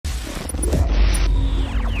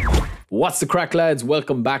What's the crack, lads?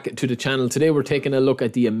 Welcome back to the channel. Today we're taking a look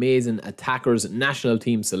at the amazing attackers national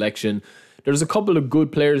team selection. There's a couple of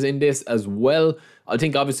good players in this as well. I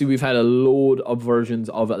think obviously we've had a load of versions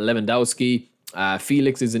of Lewandowski.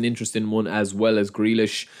 Felix is an interesting one, as well as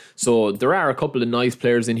Grealish. So there are a couple of nice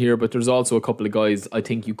players in here, but there's also a couple of guys I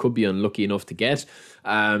think you could be unlucky enough to get,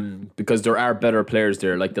 because there are better players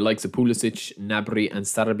there, like the likes of Pulisic, Gnabry and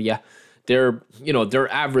Sarabia. They're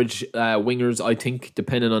average wingers, I think,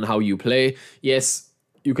 depending on how you play. Yes,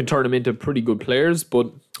 you can turn them into pretty good players,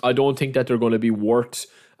 but I don't think that they're going to be worth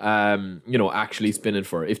actually spinning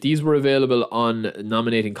for. If these were available on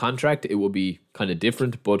nominating contract, it would be kind of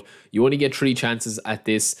different, but you only get 3 chances at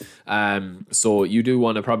this. So you do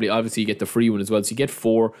want to probably obviously get the free one as well. So you get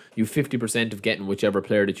 4, you 50% of getting whichever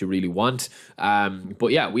player that you really want.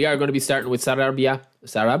 But yeah, we are going to be starting with Sarabia,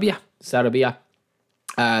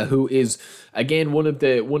 who is again one of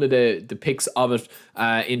the picks of it,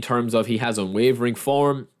 in terms of he has unwavering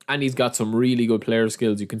form and he's got some really good player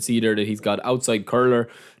skills. You can see there that he's got outside curler,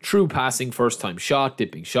 true passing, first time shot,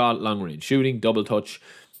 dipping shot, long range shooting, double touch.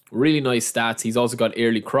 Really nice stats. He's also got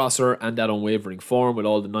early crosser and that unwavering form with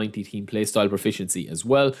all the 90 team playstyle proficiency as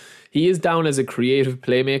well. He is down as a creative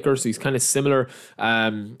playmaker, so he's kind of similar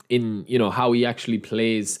in how he actually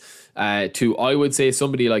plays to, I would say,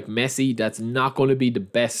 somebody like Messi. That's not going to be the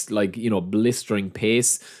best, blistering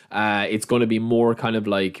pace. It's going to be more kind of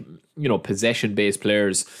like, possession based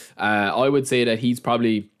players. I would say that he's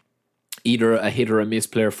probably either a hit or a miss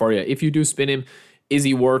player for you. If you do spin him, is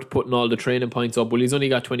he worth putting all the training points up? Well, he's only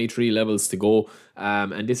got 23 levels to go,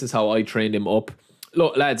 and this is how I trained him up.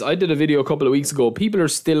 Look, lads, I did a video a couple of weeks ago. People are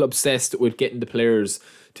still obsessed with getting the players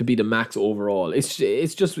to be the max overall. It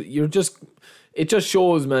just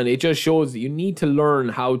shows, man. It just shows that you need to learn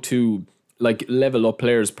how to level up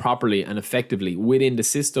players properly and effectively within the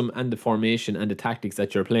system and the formation and the tactics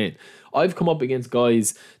that you're playing. I've come up against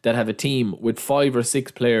guys that have a team with 5 or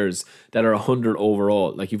 6 players that are 100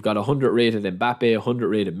 overall. Like, you've got 100 rated Mbappe, 100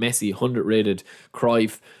 rated Messi, 100 rated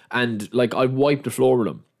Cruyff, and I wiped the floor with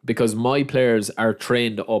them because my players are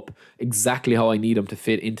trained up exactly how I need them to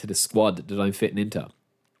fit into the squad that I'm fitting into.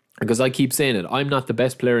 Because I keep saying it, I'm not the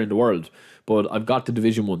best player in the world, but I've got to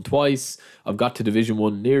Division 1 twice. I've got to Division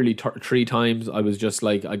 1 nearly 3 times. I was just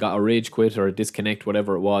I got a rage quit or a disconnect,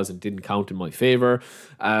 whatever it was, and didn't count in my favour.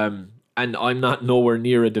 And I'm not nowhere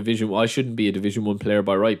near a Division 1. I shouldn't be a Division 1 player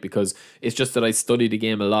by right, because it's just that I study the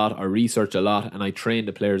game a lot, I research a lot, and I train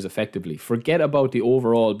the players effectively. Forget about the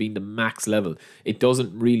overall being the max level. It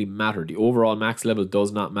doesn't really matter. The overall max level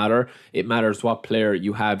does not matter. It matters what player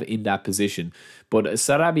you have in that position. But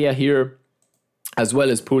Sarabia here, as well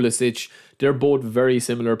as Pulisic, they're both very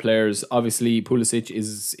similar players. Obviously, Pulisic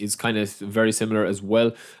is kind of very similar as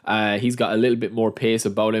well. He's got a little bit more pace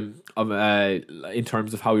about him in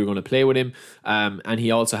terms of how you're going to play with him. And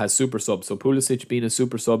he also has super sub. So Pulisic being a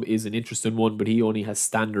super sub is an interesting one, but he only has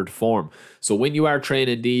standard form. So when you are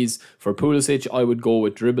training these, for Pulisic, I would go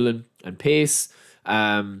with dribbling and pace.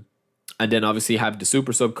 And then obviously have the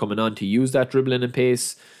super sub coming on to use that dribbling and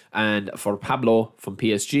pace. And for Pablo from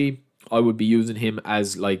PSG, I would be using him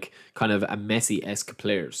as kind of a Messi-esque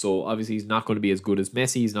player. So obviously he's not going to be as good as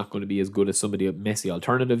Messi. He's not going to be as good as somebody of Messi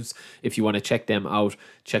alternatives. If you want to check them out,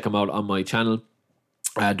 check them out on my channel.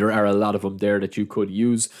 There are a lot of them there that you could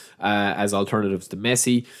use as alternatives to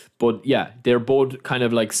Messi. But yeah, they're both kind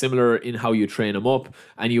of similar in how you train them up.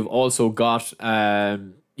 And you've also got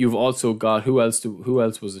who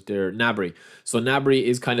else was it there? Gnabry. So Gnabry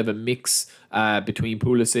is kind of a mix between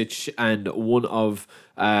Pulisic and one of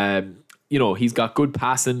he's got good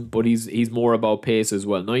passing, but he's more about pace as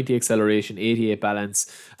well. 90 acceleration, 88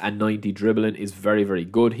 balance, and 90 dribbling is very, very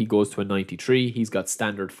good. He goes to a 93. He's got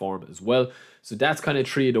standard form as well. So that's kind of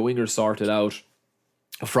 3 of the wingers sorted out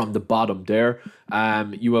from the bottom there.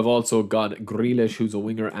 You have also got Grealish, who's a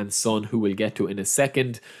winger, and Son, who we'll get to in a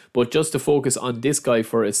second. But just to focus on this guy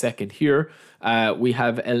for a second here, we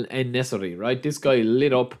have El Nesri, right? This guy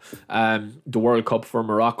lit up the World Cup for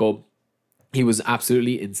Morocco. He was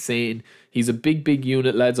absolutely insane. He's a big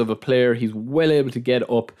unit, lads, of a player. He's well able to get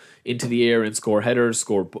up into the air and score headers,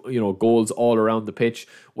 score goals all around the pitch.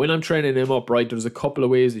 When I'm training him up, right, there's a couple of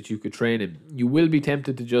ways that you could train him. You will be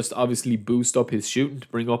tempted to just obviously boost up his shooting to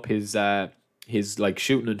bring up his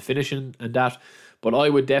shooting and finishing and that. But I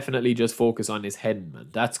would definitely just focus on his heading, man.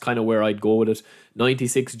 That's kind of where I'd go with it.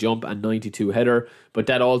 96 jump and 92 header, but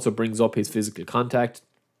that also brings up his physical contact.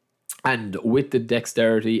 And with the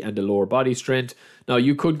dexterity and the lower body strength. Now,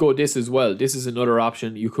 you could go this as well. This is another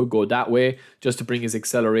option. You could go that way just to bring his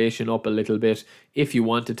acceleration up a little bit. If you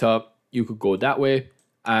wanted to, you could go that way.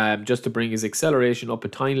 just to bring his acceleration up a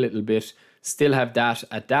tiny little bit. Still have that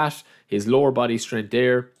at that, his lower body strength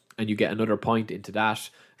there, and you get another point into that.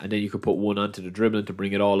 And then you could put one onto the dribbling to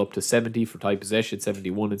bring it all up to 70 for tight possession,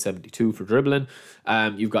 71 and 72 for dribbling.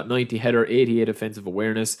 You've got 90 header, 88 offensive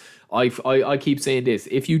awareness. I keep saying this: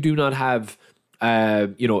 if you do not have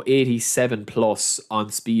 87 plus on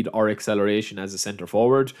speed or acceleration as a centre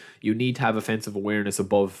forward, you need to have offensive awareness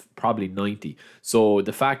above probably 90. So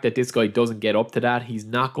the fact that this guy doesn't get up to that, he's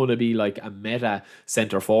not going to be like a meta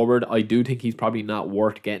centre forward. I do think he's probably not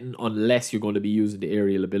worth getting unless you're going to be using the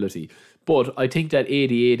aerial ability. But I think that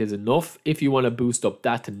 88 is enough. If you want to boost up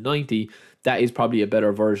that to 90, that is probably a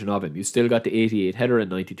better version of him. You still got the 88 header and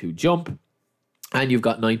 92 jump. And you've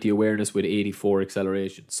got 90 awareness with 84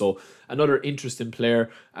 acceleration. So another interesting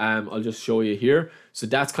player. I'll just show you here. So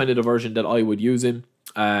that's kind of the version that I would use him.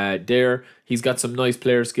 There, he's got some nice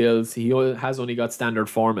player skills. He has only got standard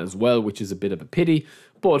form as well, which is a bit of a pity.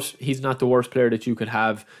 But he's not the worst player that you could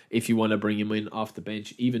have if you want to bring him in off the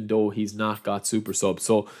bench, even though he's not got super sub.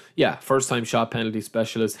 So yeah, first time shot penalty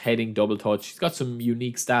specialist, heading, double touch. He's got some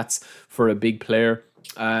unique stats for a big player.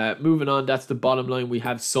 Moving on, that's the bottom line. We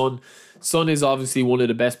have Son. Son is obviously one of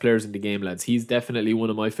the best players in the game, lads. He's definitely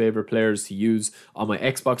one of my favorite players to use on my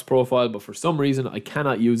Xbox profile, but for some reason I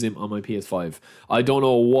cannot use him on my PS5. I don't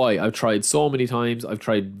know why. I've tried so many times. I've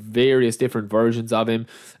tried various different versions of him,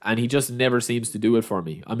 and he just never seems to do it for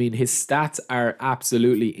me. I mean, his stats are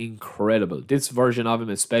absolutely incredible. This version of him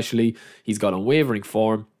especially, he's got unwavering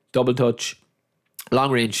form, double touch,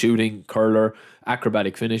 long range shooting, curler,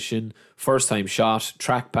 acrobatic finishing, first time shot,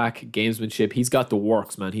 track pack, gamesmanship. He's got the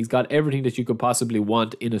works, man. He's got everything that you could possibly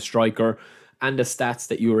want in a striker, and the stats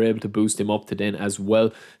that you were able to boost him up to then as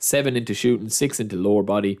well. 7 into shooting, 6 into lower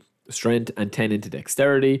body strength, and 10 into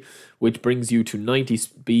dexterity, which brings you to 90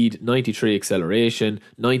 speed, 93 acceleration,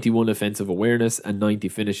 91 offensive awareness, and 90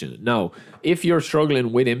 finishing. Now, if you're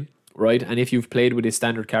struggling with him, right, and if you've played with his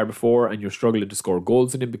standard card before and you're struggling to score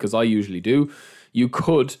goals in him, because I usually do, you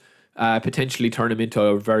could potentially turn him into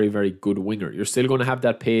a very, very good winger. You're still going to have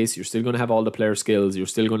that pace, you're still going to have all the player skills, you're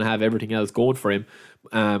still going to have everything else going for him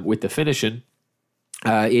with the finishing.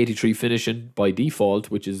 83 finishing by default,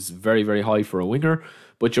 which is very, very high for a winger,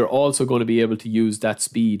 but you're also going to be able to use that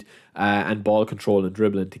speed and ball control and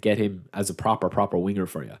dribbling to get him as a proper winger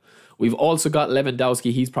for you. We've also got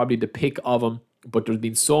Lewandowski. He's probably the pick of him, but there's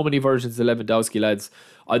been so many versions of Lewandowski, lads,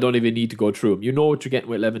 I don't even need to go through them. You know what you're getting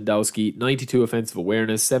with Lewandowski. 92 offensive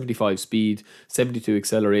awareness, 75 speed, 72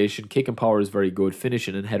 acceleration, kick and power is very good,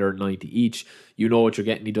 finishing and header 90 each. You know what you're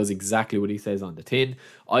getting. He does exactly what he says on the tin.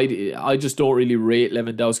 I just don't really rate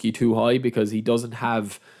Lewandowski too high because he doesn't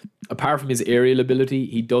have, apart from his aerial ability,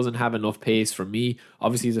 he doesn't have enough pace for me.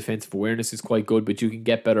 Obviously his offensive awareness is quite good, but you can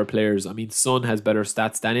get better players. I mean, Son has better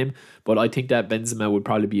stats than him, but I think that Benzema would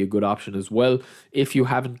probably be a good option as well. If you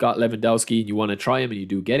haven't got Lewandowski and you want to try him and you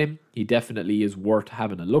do get him, he definitely is worth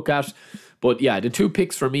having a look at. But yeah, the two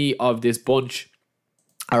picks for me of this bunch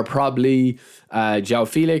are probably João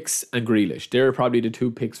Felix and Grealish. They're probably the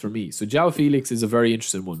two picks for me. So João Felix is a very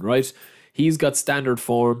interesting one, right? He's got standard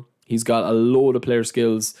form. He's got a load of player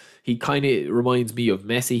skills. He kind of reminds me of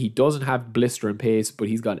Messi. He doesn't have blistering pace, but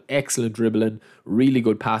he's got excellent dribbling, really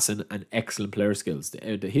good passing, and excellent player skills.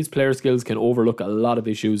 His player skills can overlook a lot of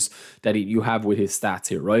issues that you have with his stats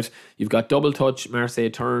here, right? You've got double touch, Marseille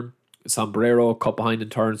turn, sombrero, cut behind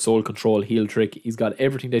and turn, soul control, heel trick. He's got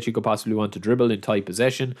everything that you could possibly want to dribble in tight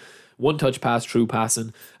possession. One touch pass, true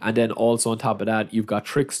passing, and then also on top of that, you've got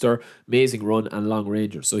trickster, amazing run, and long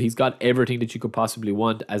ranger. So he's got everything that you could possibly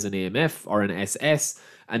want as an AMF or an SS.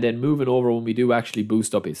 And then moving over when we do actually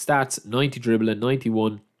boost up his stats, 90 dribbling,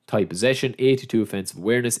 91 tight possession, 82 offensive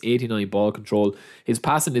awareness, 89 ball control. His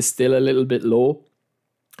passing is still a little bit low,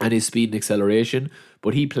 and his speed and acceleration,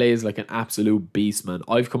 but he plays like an absolute beast, man.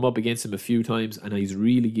 I've come up against him a few times, and he's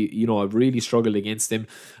really, I've really struggled against him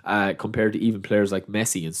compared to even players like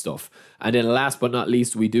Messi and stuff. And then last but not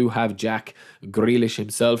least, we do have Jack Grealish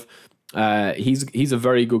himself. He's a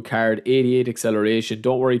very good card, 88 acceleration.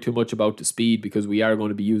 Don't worry too much about the speed because we are going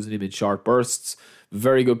to be using him in short bursts.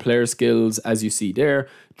 Very good player skills, as you see there.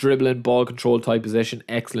 Dribbling, ball control, tight possession,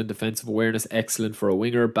 excellent defensive awareness, excellent for a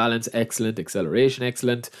winger. Balance, excellent. Acceleration,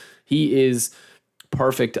 excellent. He is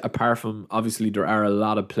perfect, apart from, obviously, there are a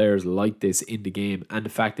lot of players like this in the game. And the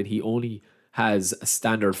fact that he only has a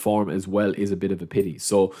standard form as well is a bit of a pity.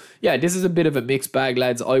 So yeah, this is a bit of a mixed bag,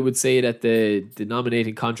 lads. I would say that the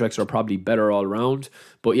nominating contracts are probably better all around.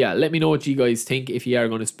 But yeah, let me know what you guys think if you are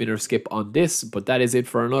going to spin or skip on this. But that is it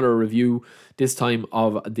for another review, this time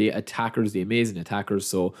of the attackers, the amazing attackers.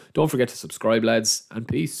 So don't forget to subscribe, lads, and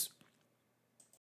peace.